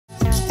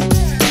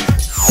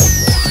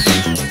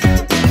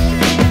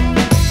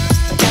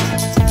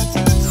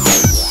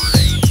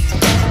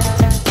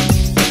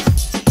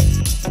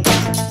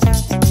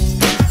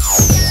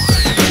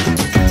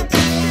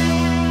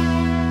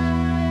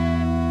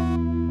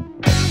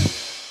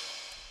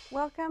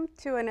Welcome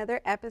to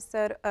another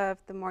episode of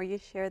The More You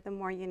Share, The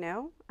More You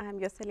Know. I'm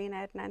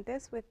Jocelina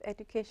Hernandez with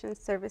Education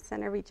Service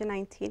Center Region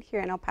 19 here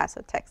in El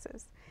Paso,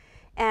 Texas.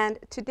 And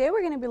today we're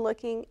going to be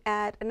looking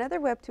at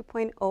another Web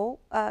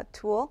 2.0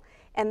 tool,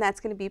 and that's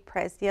going to be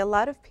Prezi. A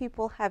lot of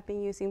people have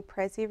been using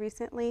Prezi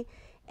recently,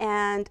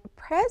 and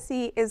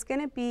Prezi is going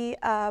to be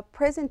a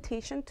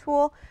presentation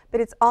tool, but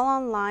it's all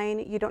online.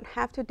 You don't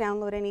have to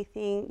download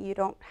anything. You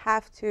don't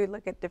have to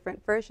look at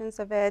different versions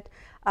of it,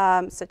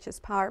 such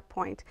as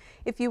PowerPoint.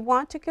 If you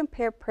want to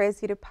compare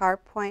Prezi to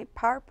PowerPoint,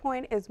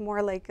 PowerPoint is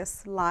more like a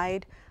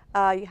slide.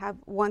 You have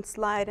one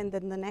slide and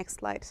then the next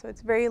slide, so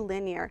it's very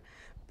linear.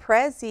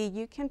 Prezi,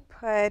 you can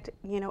put,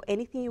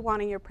 anything you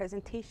want in your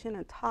presentation,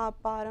 on top,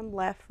 bottom,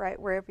 left, right,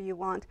 wherever you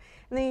want.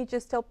 And then you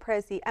just tell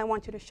Prezi, I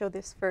want you to show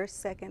this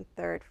first, second,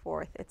 third,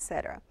 fourth,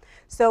 etc.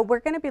 So we're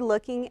going to be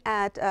looking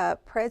at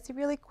Prezi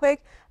really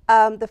quick.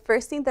 The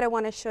first thing that I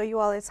want to show you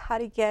all is how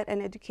to get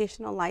an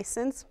educational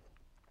license,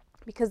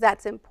 because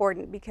that's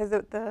important, because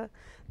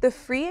the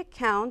free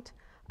account,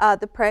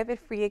 the private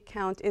free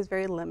account is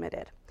very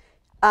limited.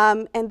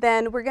 And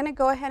then we're going to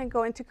go ahead and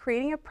go into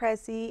creating a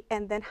Prezi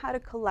and then how to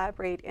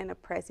collaborate in a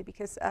Prezi,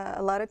 because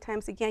a lot of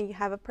times, again, you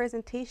have a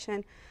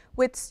presentation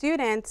with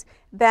students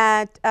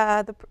that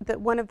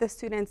one of the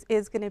students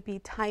is going to be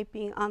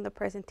typing on the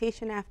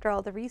presentation after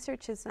all the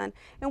research is done.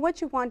 And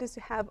what you want is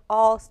to have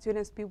all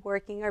students be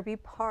working or be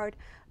part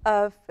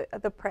of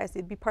the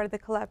Prezi, be part of the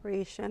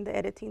collaboration, the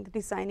editing, the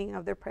designing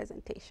of their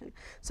presentation.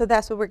 So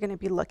that's what we're going to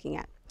be looking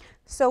at.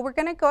 So we're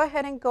going to go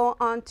ahead and go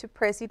on to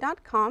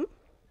Prezi.com.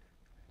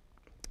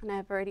 And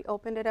I've already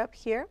opened it up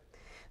here.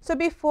 So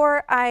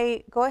before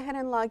I go ahead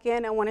and log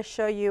in, I want to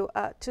show you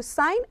to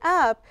sign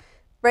up.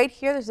 Right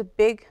here, there's a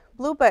big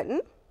blue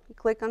button. You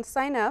click on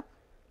sign up.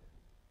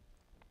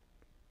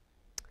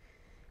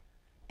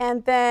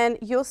 And then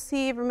you'll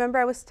see, remember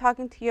I was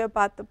talking to you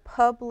about the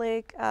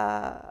public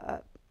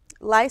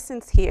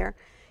license here.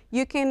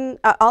 You can,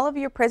 all of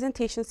your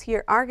presentations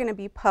here are going to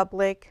be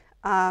public.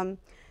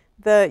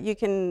 You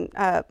can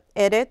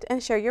edit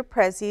and share your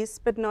Prezis,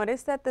 but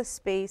notice that the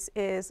space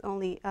is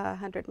only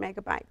 100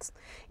 megabytes.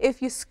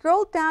 If you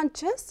scroll down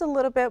just a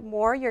little bit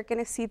more, you're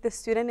going to see the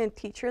student and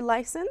teacher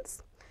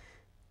license.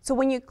 So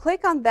when you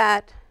click on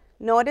that,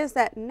 notice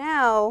that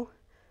now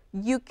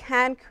you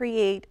can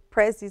create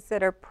Prezis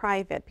that are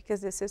private,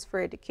 because this is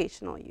for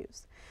educational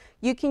use.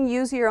 You can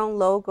use your own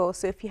logo.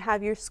 So if you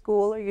have your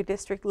school or your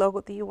district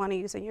logo that you want to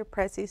use on your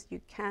Prezis, you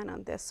can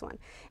on this one.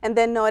 And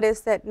then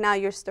notice that now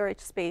your storage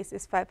space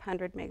is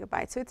 500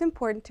 megabytes. So it's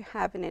important to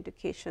have an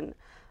education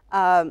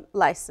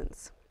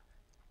license.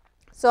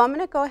 So I'm going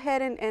to go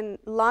ahead and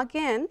log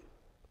in.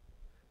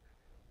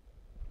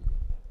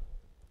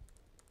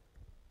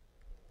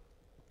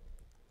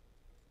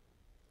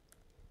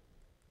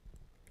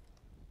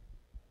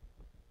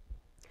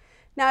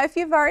 Now, if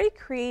you've already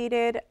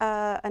created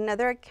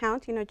another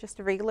account, just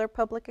a regular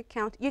public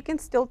account, you can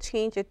still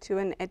change it to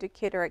an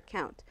educator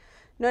account.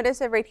 Notice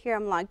that right here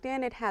I'm logged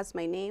in. It has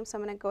my name, so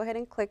I'm going to go ahead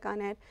and click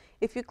on it.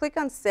 If you click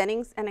on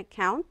Settings and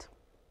Account,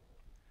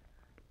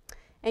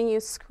 and you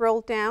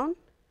scroll down,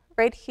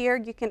 right here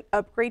you can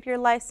upgrade your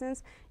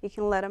license. You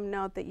can let them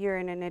know that you're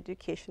in an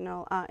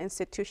educational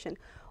institution.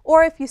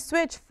 Or if you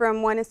switch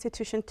from one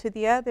institution to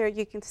the other,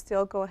 you can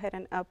still go ahead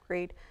and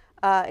upgrade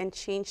and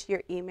change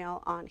your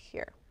email on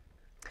here.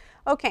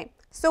 Okay,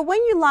 so when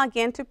you log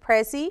into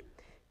Prezi,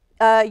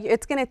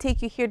 it's going to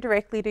take you here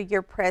directly to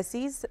your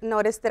Prezis.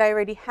 Notice that I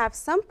already have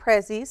some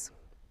Prezis,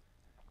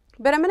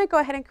 but I'm going to go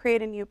ahead and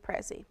create a new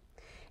Prezi.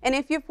 And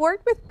if you've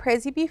worked with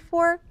Prezi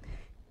before,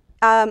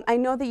 I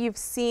know that you've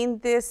seen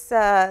this,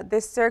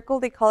 this circle,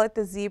 they call it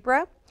the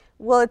zebra.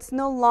 Well, it's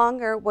no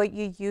longer what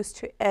you use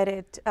to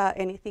edit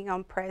anything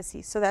on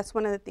Prezi. So that's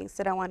one of the things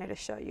that I wanted to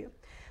show you.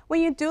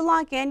 When you do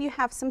log in, you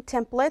have some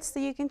templates that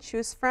you can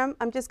choose from.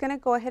 I'm just going to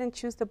go ahead and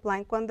choose the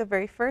blank one, the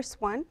very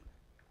first one.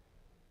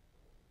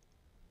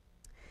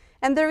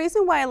 And the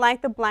reason why I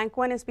like the blank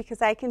one is because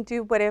I can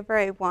do whatever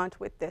I want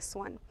with this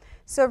one.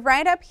 So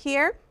right up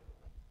here,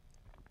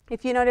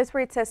 if you notice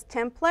where it says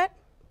template,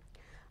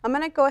 I'm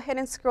going to go ahead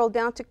and scroll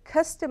down to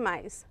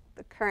customize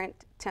the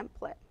current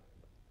template.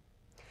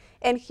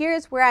 And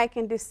here's where I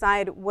can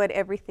decide what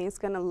everything's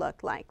going to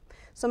look like.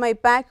 So my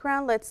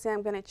background, let's say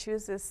I'm going to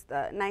choose this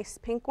nice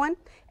pink one.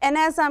 And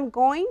as I'm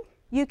going,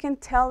 you can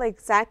tell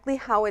exactly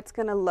how it's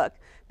going to look.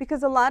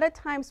 Because a lot of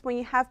times when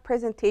you have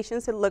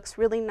presentations, it looks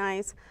really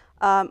nice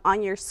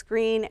on your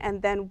screen.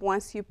 And then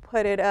once you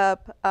put it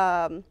up,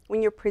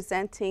 when you're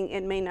presenting,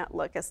 it may not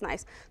look as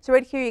nice. So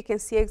right here, you can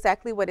see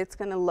exactly what it's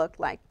going to look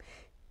like.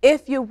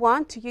 If you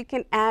want to, you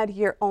can add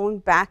your own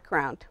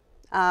background.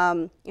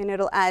 And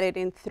it'll add it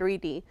in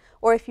 3D.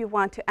 Or if you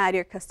want to add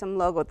your custom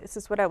logo, this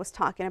is what I was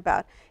talking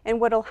about.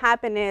 And what'll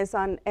happen is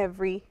on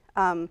every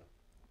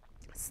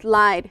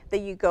slide that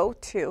you go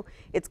to,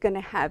 it's going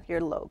to have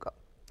your logo.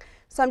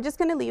 So I'm just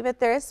going to leave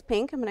it there as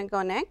pink. I'm going to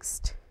go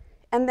next.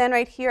 And then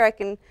right here, I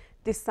can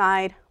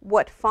decide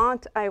what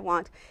font I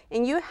want.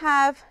 And you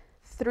have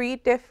 3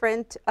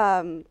 different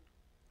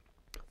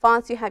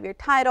fonts. You have your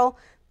title,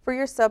 for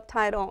your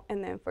subtitle,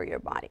 and then for your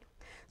body.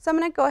 So I'm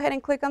going to go ahead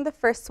and click on the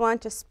first one,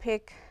 just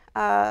pick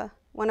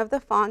one of the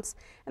fonts,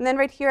 and then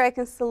right here I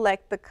can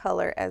select the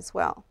color as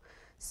well.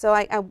 So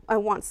I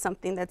want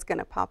something that's going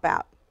to pop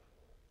out.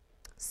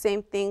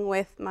 Same thing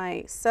with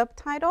my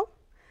subtitle.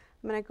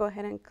 I'm going to go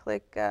ahead and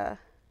click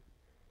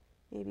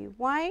maybe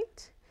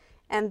white,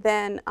 and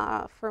then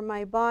for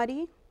my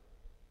body,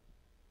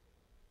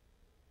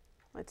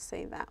 let's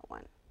say that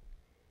one,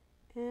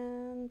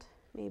 and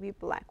maybe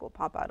black will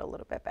pop out a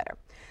little bit better.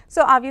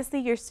 So obviously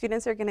your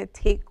students are going to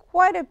take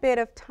quite a bit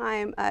of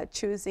time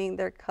choosing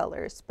their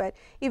colors, but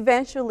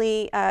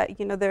eventually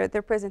you know,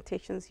 their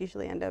presentations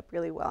usually end up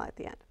really well at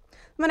the end.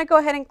 I'm going to go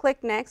ahead and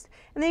click next,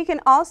 and then you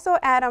can also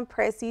add on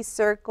Prezi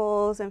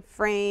circles and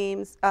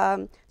frames.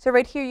 So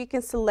right here you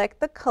can select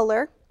the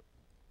color.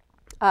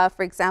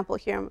 For example,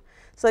 here I'm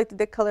selected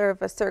the color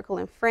of a circle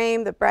and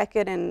frame, the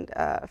bracket and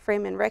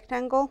frame and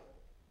rectangle.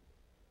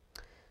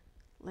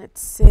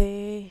 Let's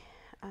say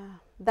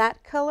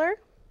that color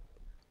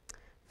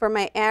for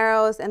my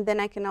arrows, and then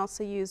I can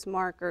also use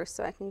markers,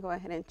 so I can go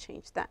ahead and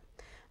change that.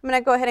 I'm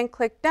going to go ahead and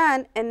click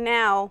done, and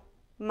now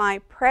my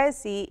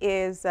Prezi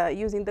is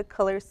using the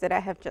colors that I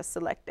have just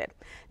selected.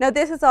 Now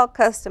this is all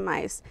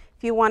customized.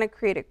 If you want to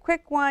create a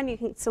quick one, you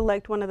can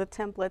select one of the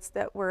templates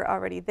that were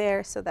already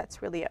there, so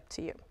that's really up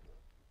to you.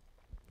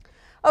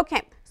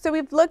 Okay, so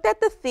we've looked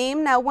at the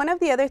theme. Now one of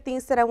the other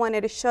things that I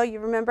wanted to show you,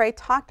 remember I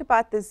talked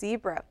about the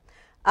zebra.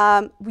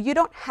 You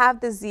don't have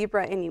the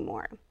zebra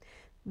anymore.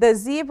 The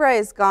zebra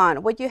is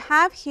gone. What you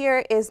have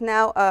here is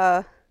now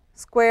a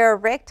square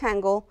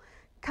rectangle,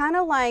 kind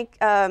of like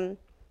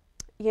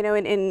you know,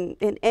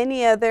 in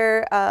any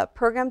other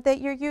program that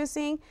you're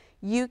using.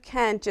 You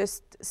can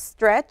just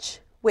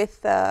stretch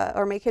with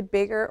or make it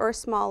bigger or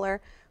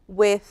smaller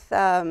with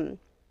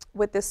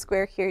this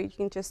square here. You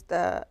can just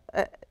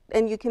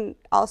and you can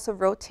also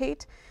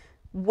rotate.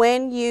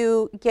 When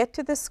you get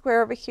to the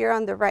square over here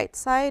on the right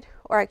side,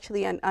 or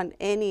actually on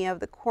any of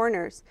the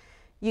corners,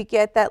 you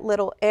get that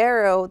little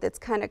arrow that's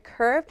kind of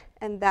curved,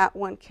 and that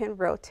one can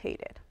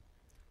rotate it.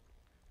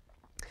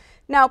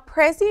 Now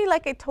Prezi,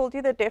 like I told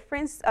you, the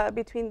difference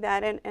between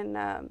that and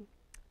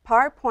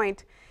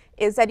PowerPoint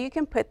is that you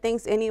can put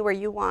things anywhere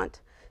you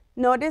want.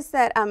 Notice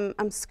that I'm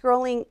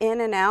scrolling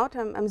in and out,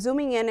 I'm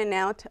zooming in and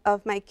out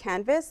of my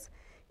canvas,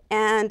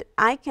 and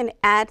I can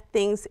add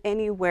things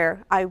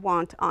anywhere I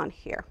want on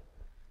here.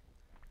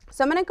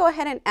 So I'm going to go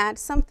ahead and add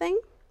something.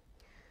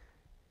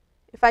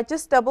 If I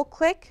just double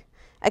click,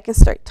 I can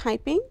start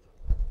typing.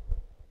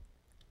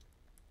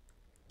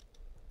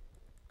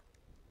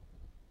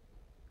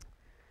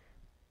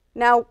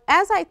 Now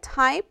as I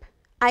type,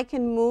 I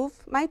can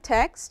move my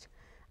text.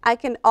 I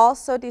can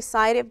also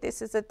decide if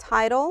this is a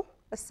title,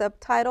 a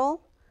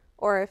subtitle,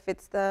 or if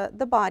it's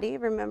the body.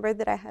 Remember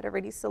that I had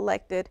already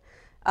selected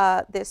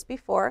this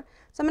before.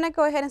 So I'm going to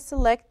go ahead and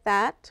select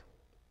that.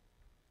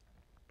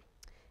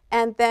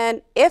 And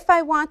then if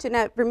I want to,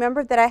 now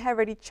remember that I have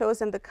already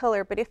chosen the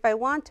color, but if I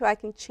want to, I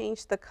can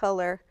change the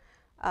color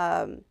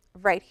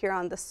right here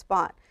on the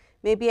spot.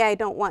 Maybe I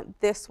don't want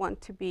this one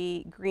to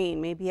be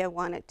green. Maybe I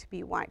want it to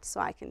be white, so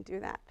I can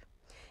do that.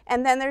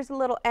 And then there's a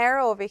little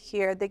arrow over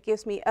here that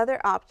gives me other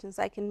options.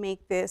 I can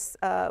make this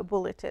a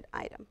bulleted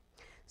item.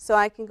 So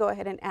I can go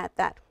ahead and add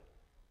that.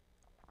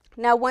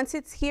 Now once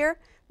it's here,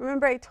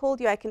 remember I told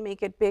you I can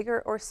make it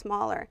bigger or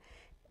smaller.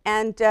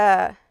 And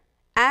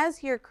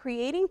as you're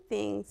creating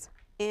things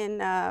in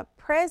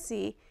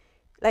Prezi,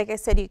 like I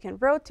said, you can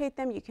rotate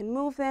them, you can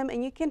move them,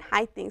 and you can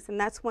hide things. And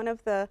that's one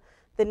of the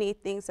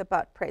neat things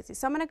about Prezi.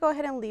 So I'm going to go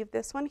ahead and leave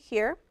this one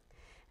here.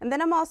 And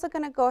then I'm also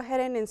going to go ahead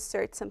and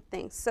insert some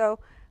things. So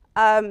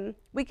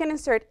we can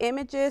insert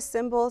images,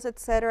 symbols,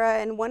 etc.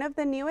 And one of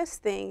the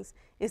newest things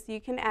is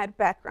you can add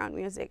background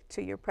music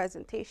to your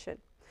presentation.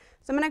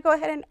 So I'm going to go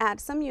ahead and add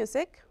some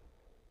music.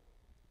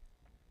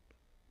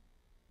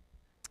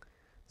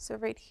 So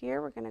right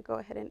here, we're going to go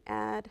ahead and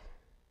add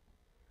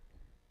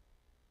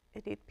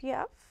Edith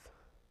Piaf.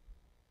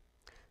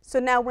 So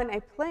now when I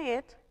play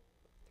it,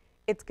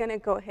 it's going to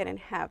go ahead and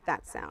have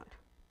that sound.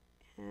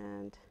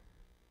 And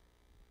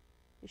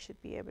you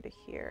should be able to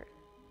hear it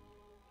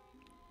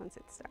once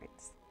it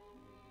starts.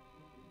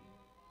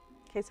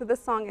 Okay, so the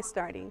song is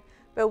starting,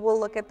 but we'll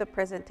look at the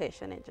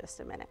presentation in just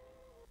a minute.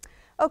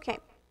 Okay,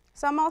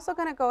 so I'm also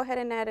going to go ahead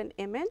and add an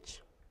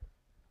image.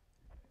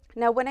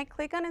 Now when I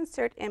click on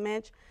Insert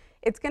Image,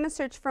 it's going to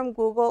search from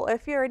Google.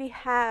 If you already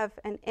have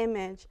an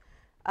image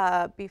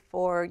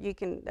before you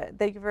can,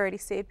 that you've already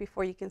saved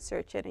before, you can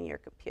search it in your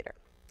computer.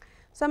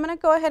 So I'm going to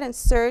go ahead and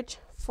search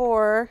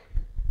for,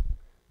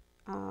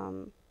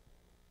 let's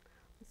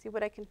see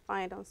what I can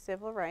find on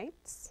civil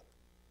rights.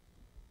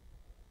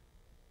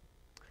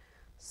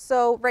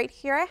 So right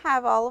here I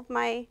have all of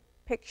my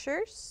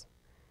pictures.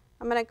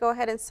 I'm going to go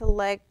ahead and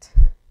select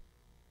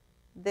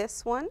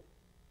this one.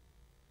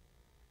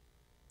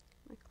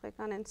 I click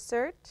on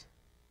Insert.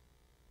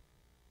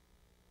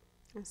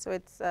 And so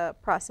it's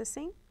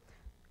processing.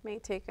 It may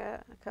take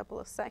a couple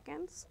of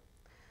seconds.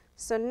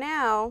 So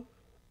now,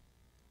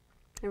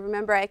 and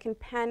remember I can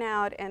pan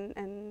out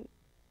and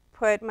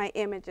put my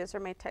images or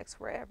my text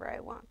wherever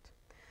I want.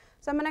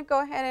 So I'm going to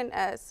go ahead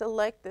and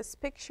select this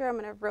picture. I'm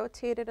going to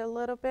rotate it a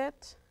little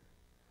bit.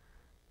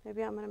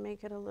 Maybe I'm going to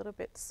make it a little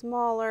bit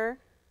smaller.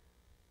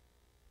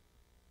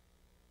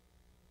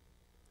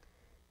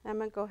 I'm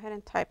going to go ahead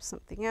and type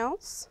something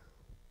else.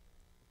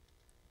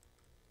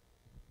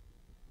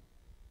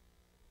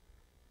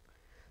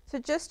 So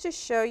just to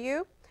show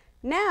you,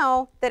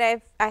 now that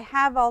I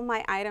have all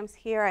my items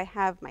here, I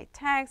have my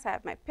tags, I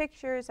have my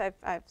pictures,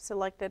 I've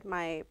selected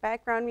my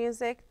background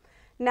music.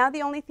 Now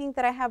the only thing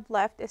that I have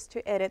left is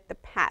to edit the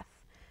path.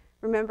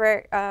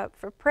 Remember,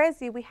 for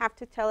Prezi, we have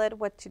to tell it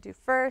what to do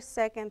first,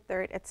 second,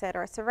 third,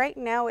 etc. So right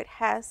now it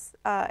has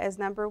as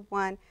number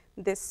 1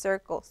 this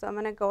circle. So I'm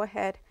going to go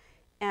ahead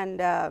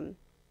and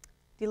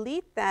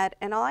delete that.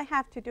 And all I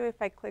have to do,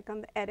 if I click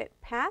on the edit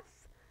path,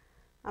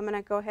 I'm going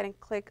to go ahead and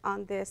click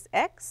on this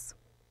X,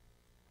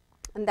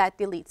 and that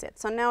deletes it.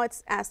 So now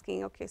it's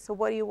asking, okay, so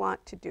what do you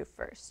want to do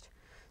first?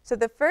 So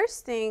the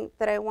first thing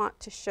that I want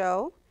to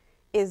show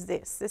is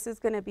this. This is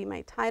going to be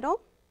my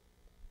title.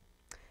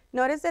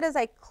 Notice that as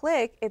I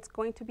click, it's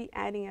going to be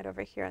adding it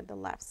over here on the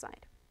left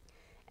side.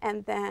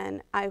 And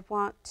then I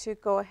want to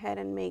go ahead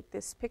and make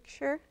this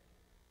picture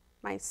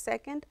my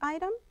second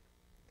item,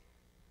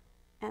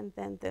 and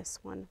then this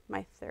one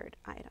my third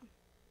item.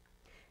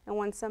 And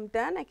once I'm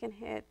done, I can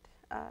hit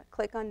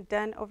click on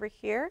done over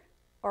here,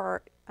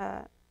 or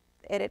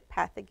edit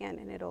path again,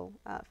 and it'll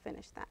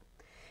finish that.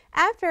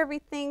 After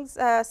everything's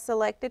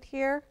selected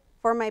here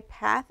for my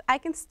path, I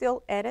can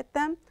still edit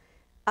them.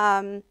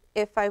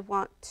 If I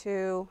want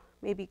to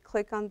maybe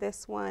click on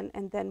this one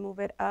and then move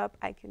it up,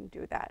 I can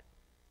do that.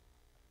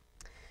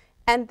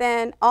 And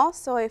then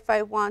also, if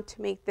I want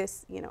to make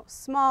this,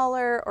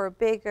 smaller or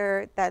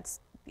bigger,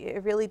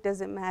 it really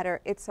doesn't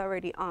matter. It's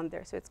already on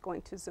there, so it's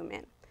going to zoom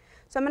in.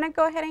 So I'm going to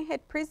go ahead and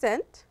hit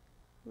present.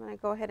 I'm going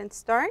to go ahead and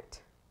start.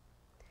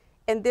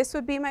 And this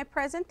would be my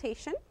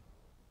presentation.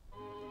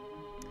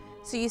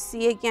 So you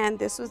see, again,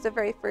 this was the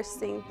very first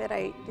thing that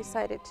I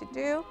decided to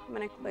do. I'm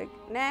going to click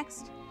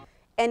next.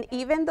 And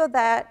even though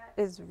that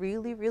is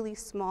really, really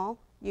small,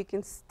 you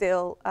can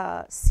still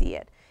see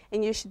it.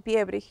 And you should be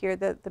able to hear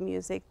the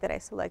music that I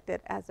selected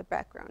as a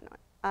background,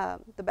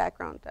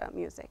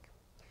 music.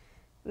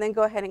 And then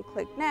go ahead and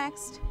click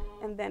next,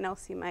 and then I'll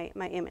see my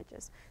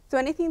images. So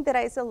anything that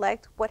I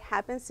select, what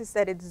happens is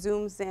that it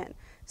zooms in.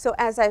 So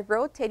as I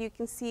rotate, you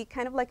can see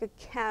kind of like a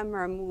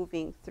camera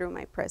moving through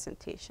my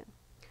presentation.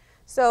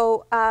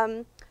 So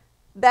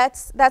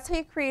that's how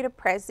you create a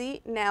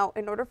Prezi. Now,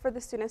 in order for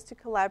the students to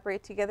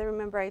collaborate together,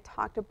 remember I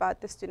talked about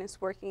the students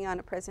working on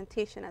a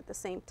presentation at the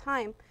same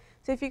time.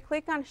 So if you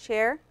click on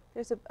share,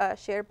 there's a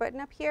share button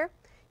up here.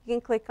 You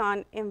can click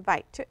on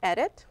invite to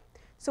edit.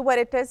 So what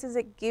it does is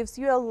it gives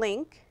you a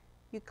link.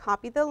 You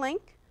copy the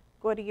link,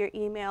 go to your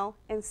email,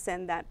 and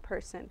send that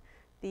person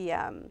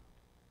the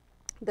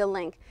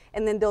link.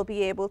 And then they'll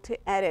be able to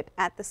edit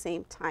at the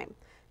same time.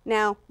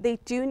 Now, they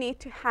do need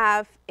to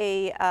have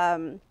a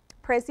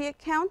Prezi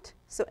account.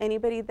 So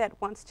anybody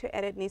that wants to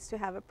edit needs to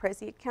have a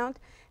Prezi account.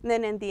 And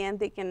then in the end,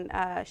 they can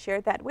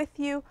share that with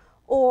you.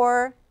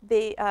 Or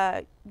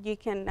you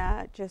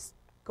can just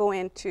go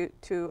into,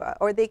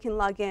 or they can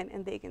log in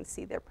and they can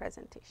see their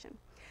presentation.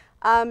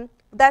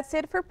 That's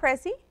it for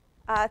Prezi.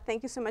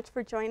 Thank you so much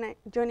for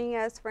joining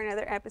us for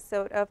another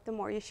episode of The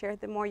More You Share,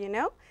 The More You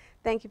Know.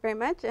 Thank you very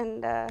much,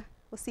 and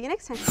we'll see you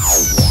next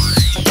time.